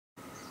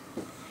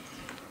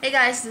Hey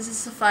guys, this is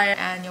Sapphire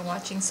and you're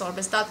watching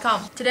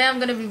Sorbesque.com. Today I'm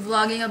going to be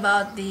vlogging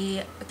about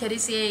the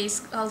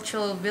KDCA's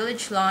Cultural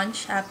Village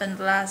launch happened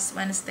last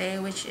Wednesday,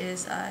 which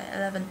is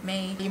 11th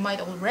May. You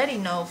might already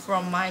know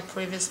from my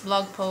previous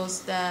blog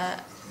post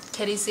that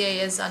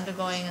KDCA is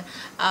undergoing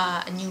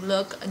a new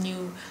look, a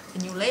new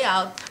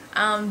layout.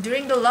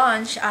 During the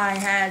launch,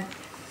 I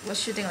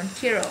was shooting on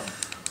Kiro,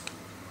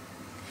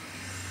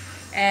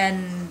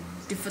 and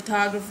the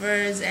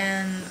photographers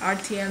and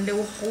RTM, they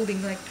were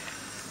holding like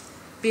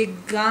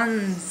big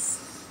guns,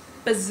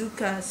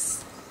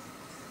 bazookas.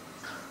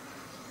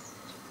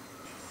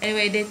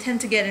 Anyway, they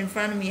tend to get in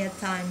front of me at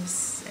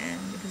times,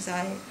 and because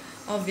I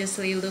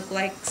obviously look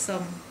like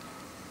some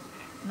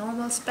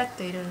normal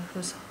spectator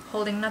who's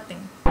holding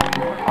nothing.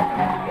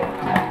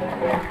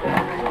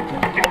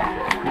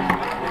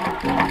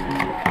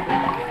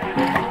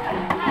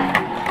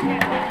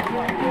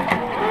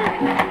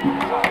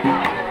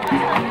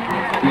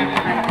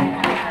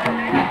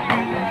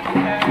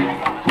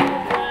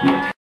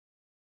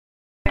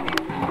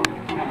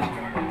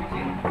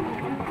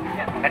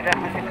 Ada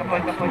masih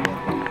kepol-kepol.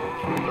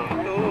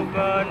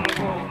 Tugan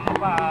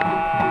kumpa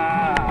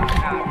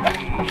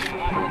nabi,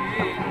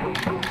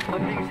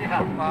 penting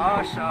sihat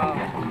kosong.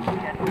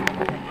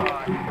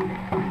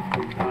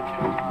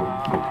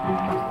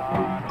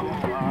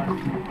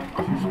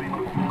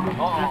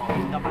 Oh,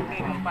 dapat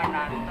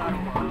kempanan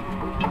panas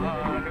sampai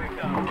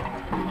ketiduran.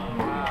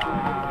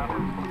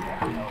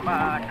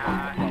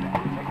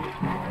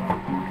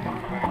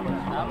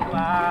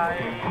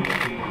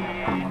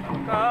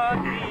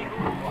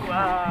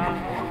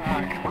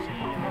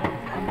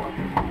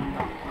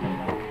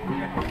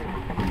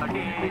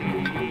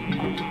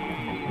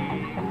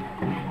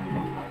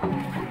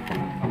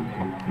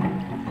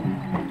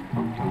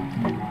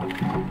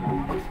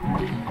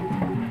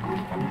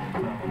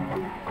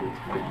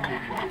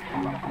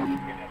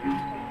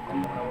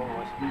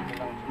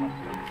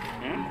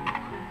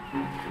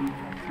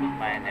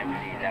 Main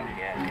every lagi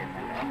ya.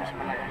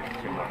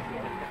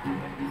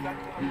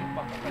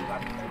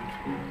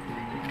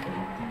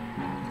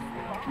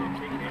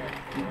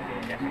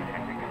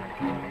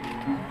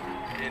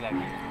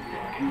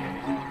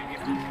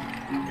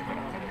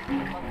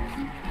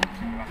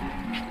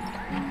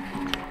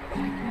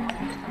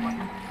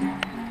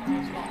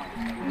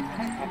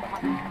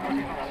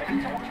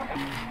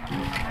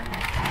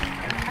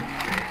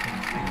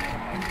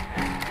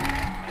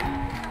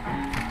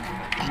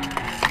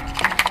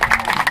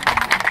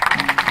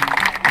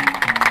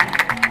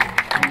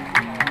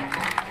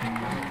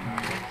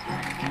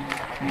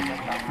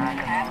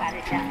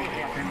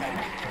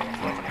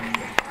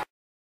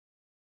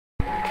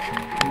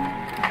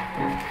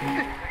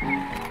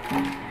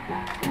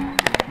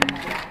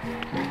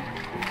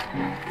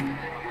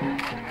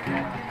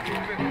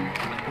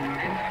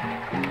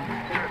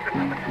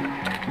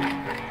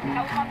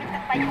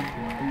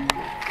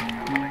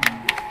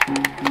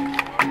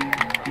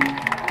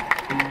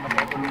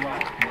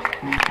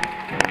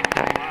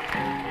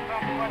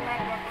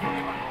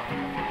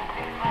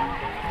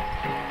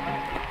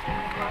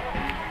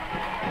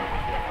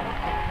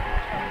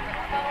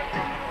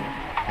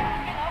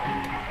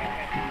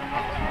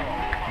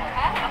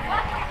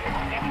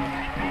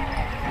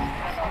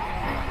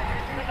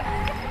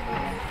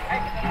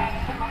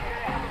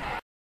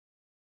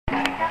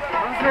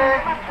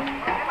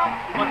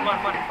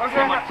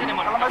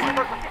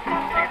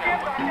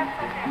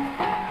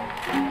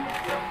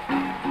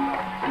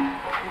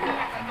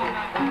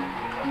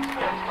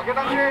 Oke,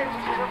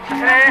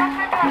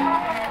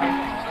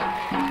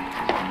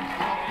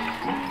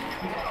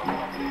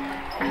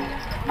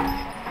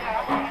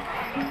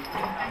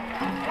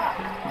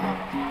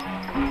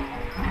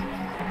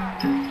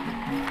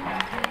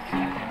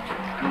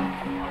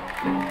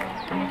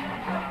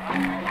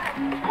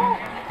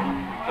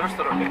 terus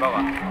turun di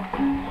bawah.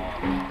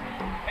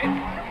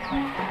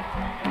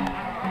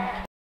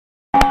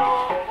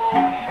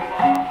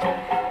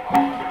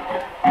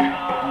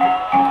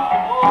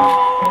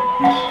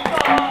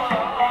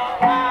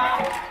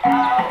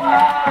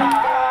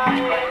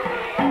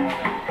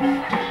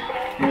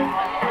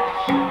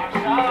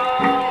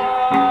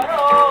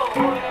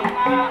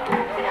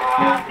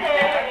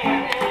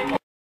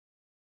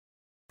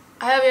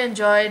 I hope you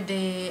enjoyed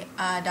the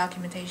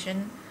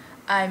documentation.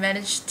 I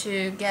managed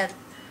to get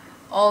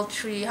all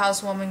 3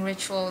 housewarming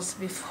rituals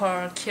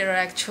before Kira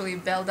actually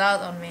bailed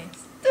out on me.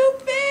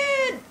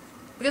 Stupid!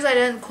 Because I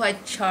didn't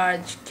quite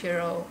charge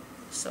Kiro,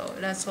 so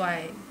that's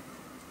why he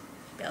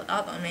bailed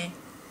out on me.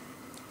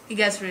 He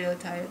gets really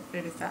tired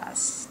really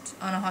fast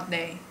on a hot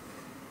day.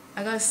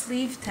 I got a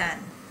sleeve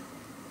tan.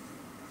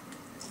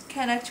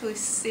 Can't actually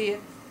see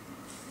it.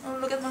 Oh,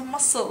 look at my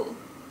muscle.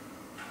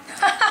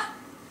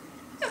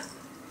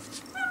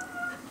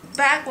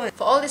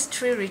 For all these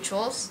 3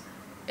 rituals,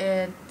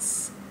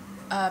 it's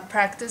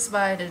practiced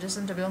by the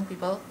Dusun Tebilung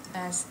people,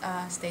 as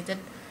stated.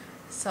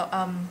 So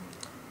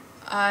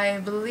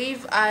I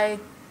believe I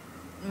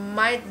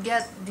might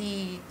get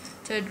the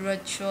 3rd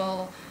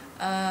ritual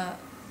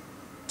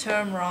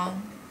term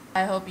wrong.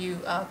 I hope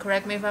you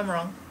correct me if I'm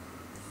wrong.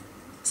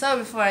 So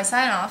before I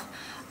sign off,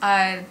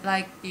 I'd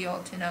like you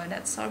all to know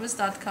that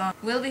Sorbesque.com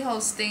will be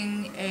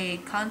hosting a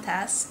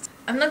contest.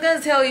 I'm not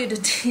gonna tell you the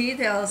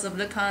details of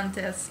the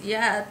contest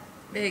yet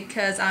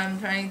because I'm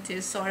trying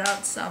to sort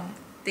out some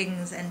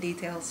things and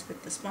details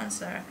with the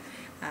sponsor.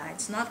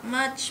 It's not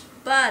much,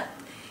 but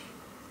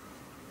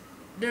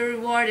the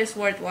reward is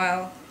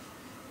worthwhile.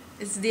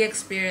 It's the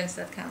experience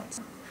that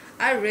counts.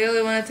 I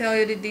really want to tell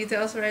you the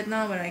details right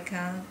now, but I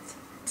can't.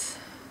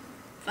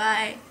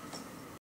 Bye.